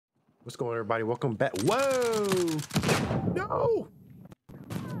What's going on, everybody? Welcome back. Whoa! No!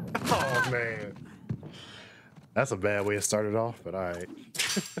 Oh, man. That's a bad way to start it off, but all right.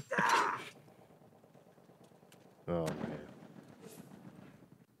 Oh, man.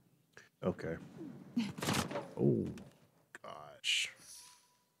 Okay. Oh, gosh.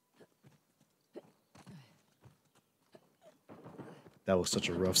 That was such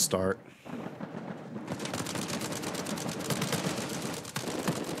a rough start.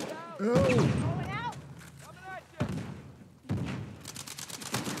 Oh!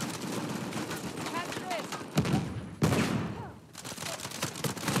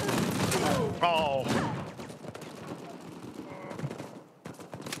 Oh!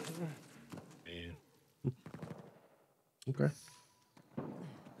 Man. Okay.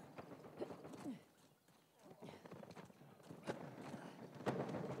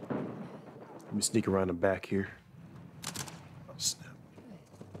 Let me sneak around the back here. Oh, snap.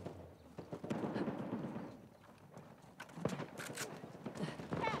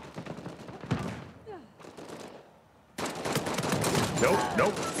 Nope,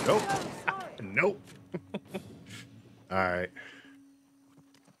 nope, nope. Nope. All right.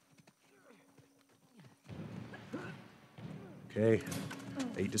 Okay.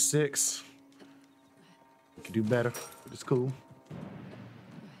 8-6. We can do better, but it's cool.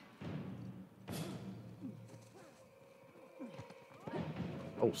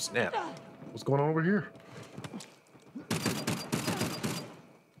 Oh, snap. What's going on over here?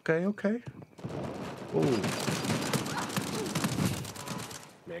 Okay, okay. Oh.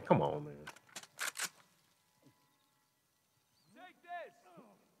 Man, come on, man.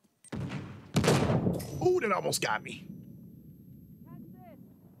 Oh, that almost got me.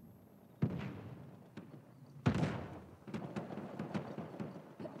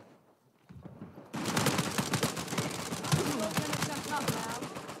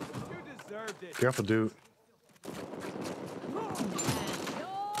 Careful, dude.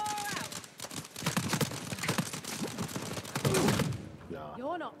 Nah.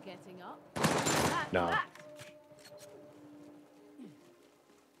 You're not getting up. Nah.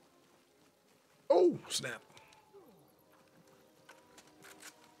 Oh, snap.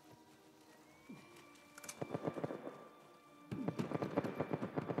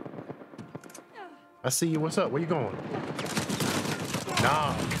 I see you. What's up? Where you going?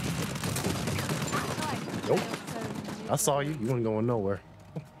 Nah. Nope. I saw you. You weren't going nowhere.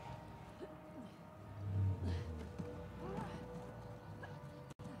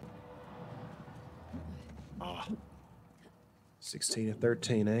 Ah.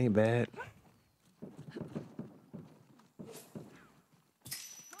 16-13 ain't bad.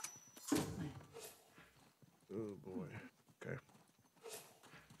 Oh boy. Okay.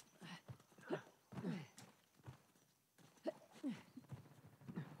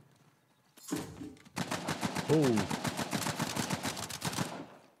 Oh.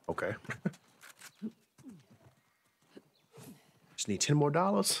 Okay. Just need $10 more.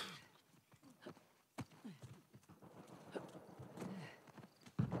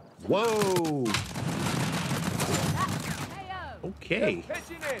 Whoa. Okay.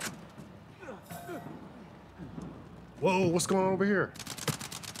 Whoa, what's going on over here?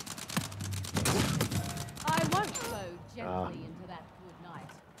 I won't go gently into that good night.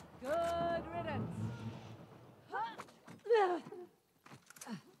 Good riddance.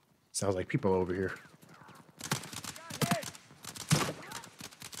 Sounds like people over here.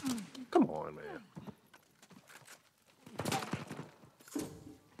 Come on, man.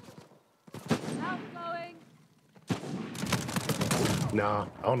 Outgoing. Nah,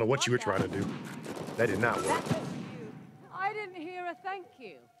 I don't know what you were trying to do. That did not work. I didn't hear a thank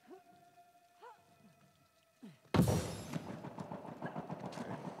you.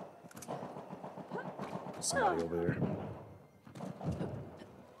 Somebody over there.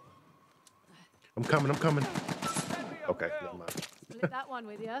 I'm coming, I'm coming. Okay, never mind. Split that one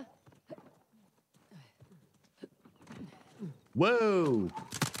with you. Whoa!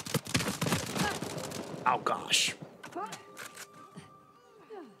 Oh, gosh.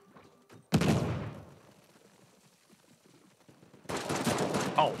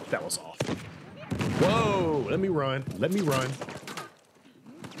 Oh, that was off. Whoa! Let me run. Let me run.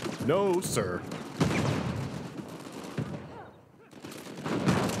 No, sir.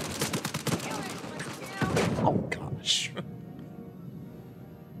 Oh, gosh.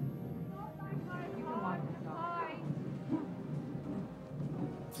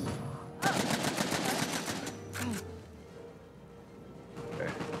 Okay.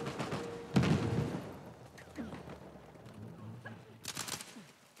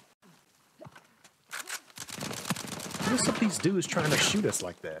 What's up these dudes trying to shoot us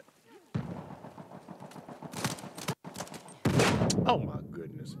like that? Oh my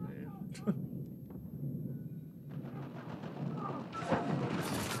goodness, man.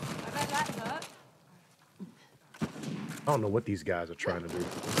 I bet that hurt. I don't know what these guys are trying to do.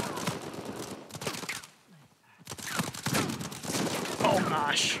 Oh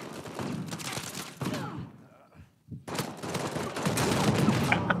gosh.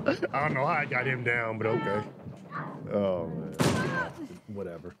 I don't know how I got him down, but okay. Oh man.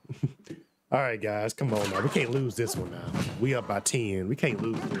 Whatever. All right, guys, come on now. We can't lose this one now. We up by 10. We can't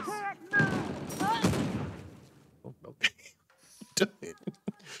lose this. Oh, okay.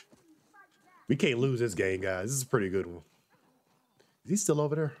 We can't lose this game, guys. This is a pretty good one. Is he still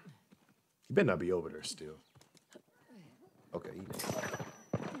over there? He better not be over there still. Okay.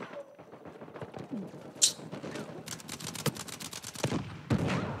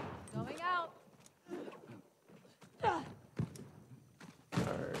 Going out. All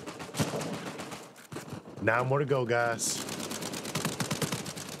right. 9 more to go, guys.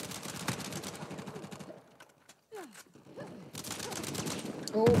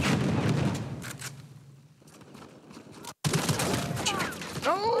 Oh.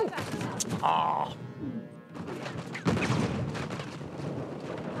 Oh. Oh.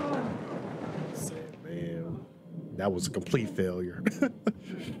 Man, that was a complete failure.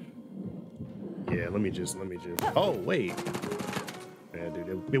 Yeah, let me just. Oh, wait. Yeah, dude,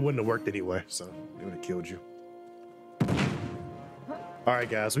 it wouldn't have worked anyway, so it would have killed you. All right,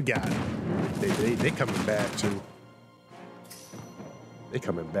 guys, we got it. They coming back too. They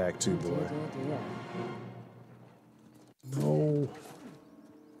coming back too, boy. No.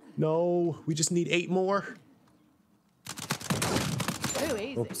 No, we just need 8 more. Too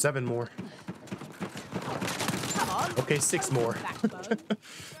easy. Oh, 7 more. Come on. Okay, 6 more. Backbone.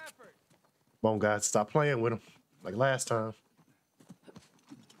 Come on, guys, stop playing with them like last time.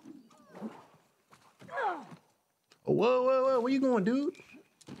 Oh, whoa, whoa, whoa, where you going, dude?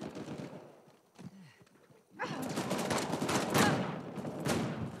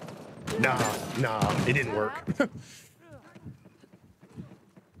 Nah, it didn't work.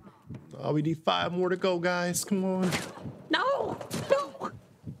 Oh, we need 5 more to go, guys. Come on. No.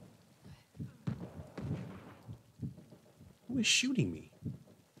 Who is shooting me?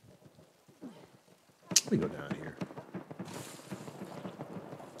 Let me go down here.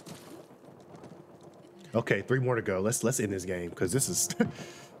 Okay, 3 more to go. Let's end this game because this is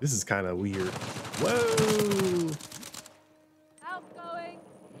this is kind of weird. Whoa! Outgoing.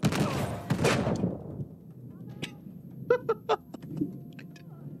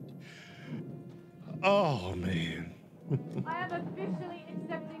 Oh man. I am officially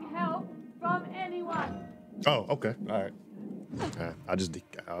accepting help from anyone. Oh, okay. All right.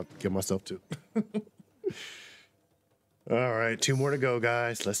 I'll give myself 2. All right, 2 more to go,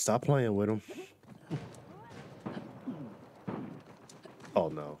 guys. Let's stop playing with them. Oh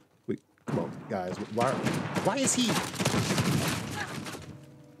no. Come on, guys. Why is he?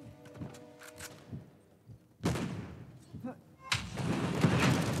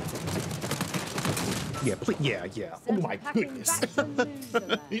 Yeah, please, yeah. Oh my goodness.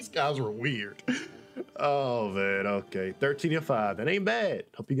 These guys were weird. Oh man, okay. 13-5. That ain't bad.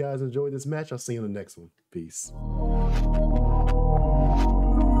 Hope you guys enjoyed this match. I'll see you in the next one. Peace.